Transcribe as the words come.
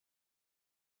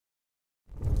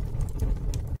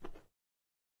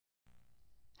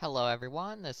Hello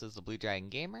everyone, this is the Blue Dragon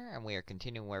Gamer, and we are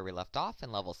continuing where we left off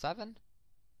in level 7.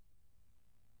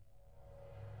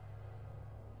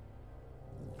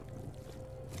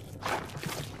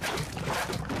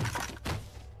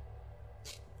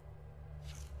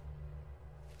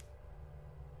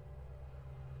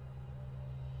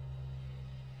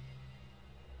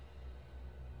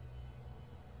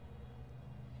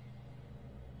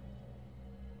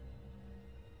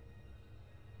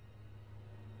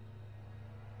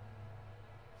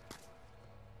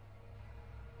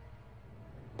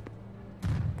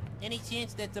 Any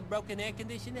chance that's a broken air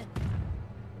conditioner?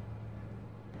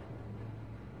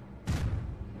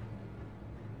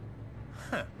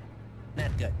 Huh.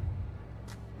 Not good.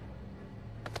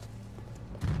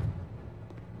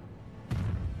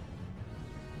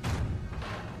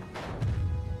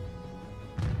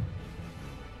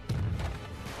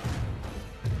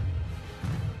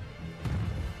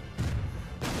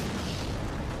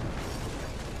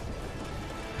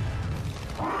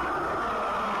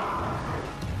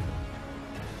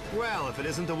 Well, if it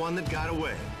isn't the one that got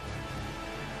away.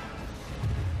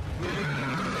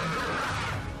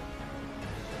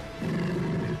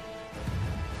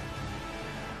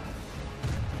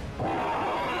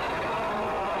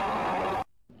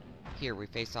 Here we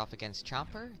face off against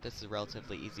Chomper. This is a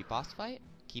relatively easy boss fight.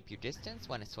 Keep your distance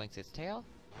when it swings its tail.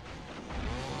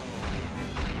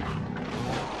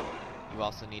 You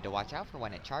also need to watch out for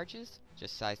when it charges.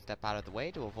 Just sidestep out of the way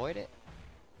to avoid it.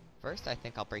 First, I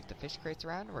think I'll break the fish crates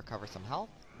around and recover some health.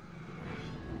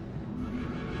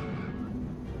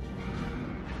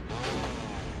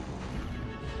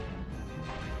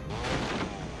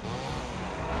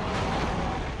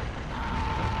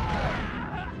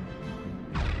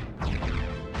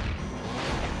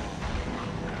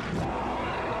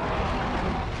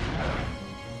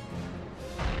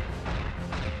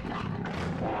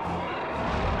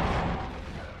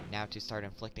 Now to start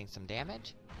inflicting some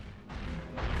damage.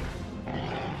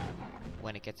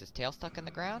 When it gets its tail stuck in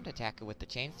the ground, attack it with the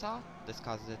chainsaw. This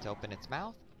causes it to open its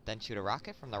mouth, then shoot a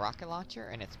rocket from the rocket launcher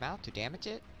in its mouth to damage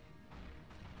it.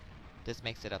 This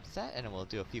makes it upset and it will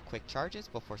do a few quick charges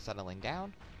before settling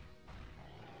down.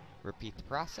 Repeat the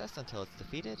process until it's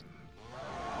defeated.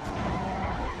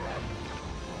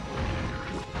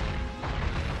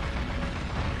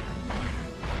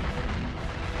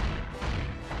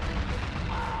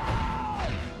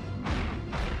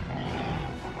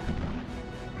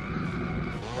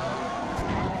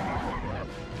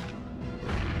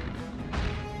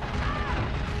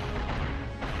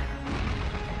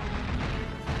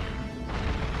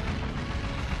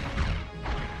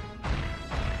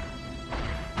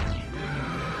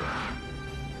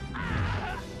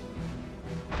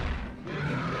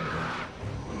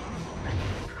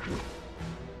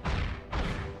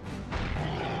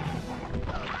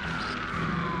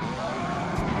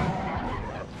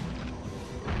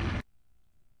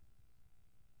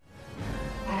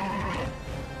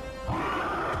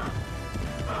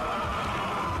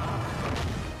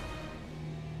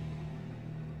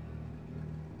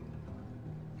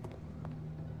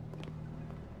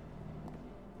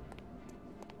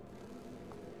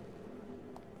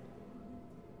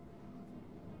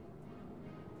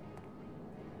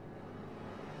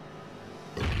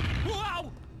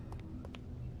 Whoa!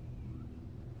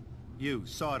 You,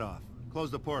 sawed off. Close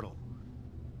the portal.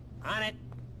 On it.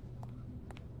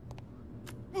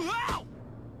 Whoa!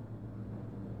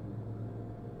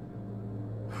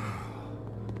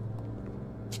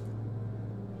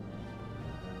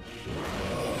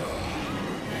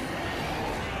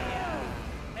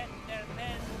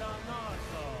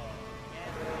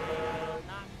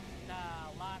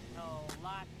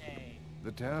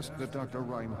 The task that Dr.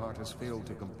 Reinhardt has failed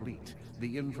to complete,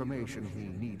 the information he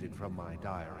needed from my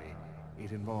diary,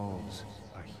 it involves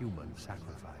a human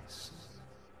sacrifice.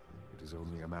 It is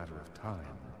only a matter of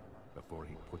time before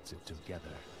he puts it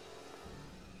together.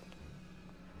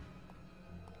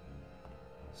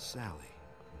 Sally.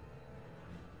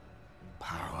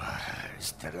 Power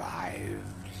is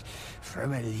derived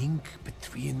from a link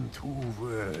between two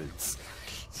worlds,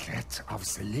 that of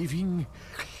the living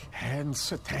and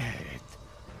the dead.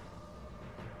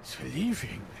 The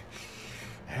living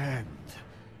and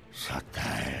the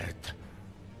dead.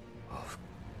 Of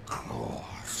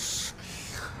course.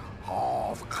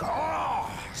 Of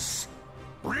course.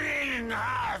 Bring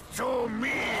her to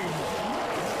me!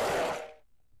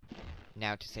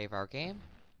 Now to save our game.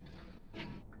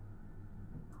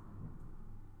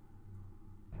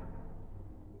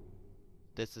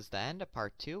 This is the end of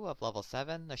part 2 of level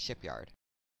 7, the Shipyard.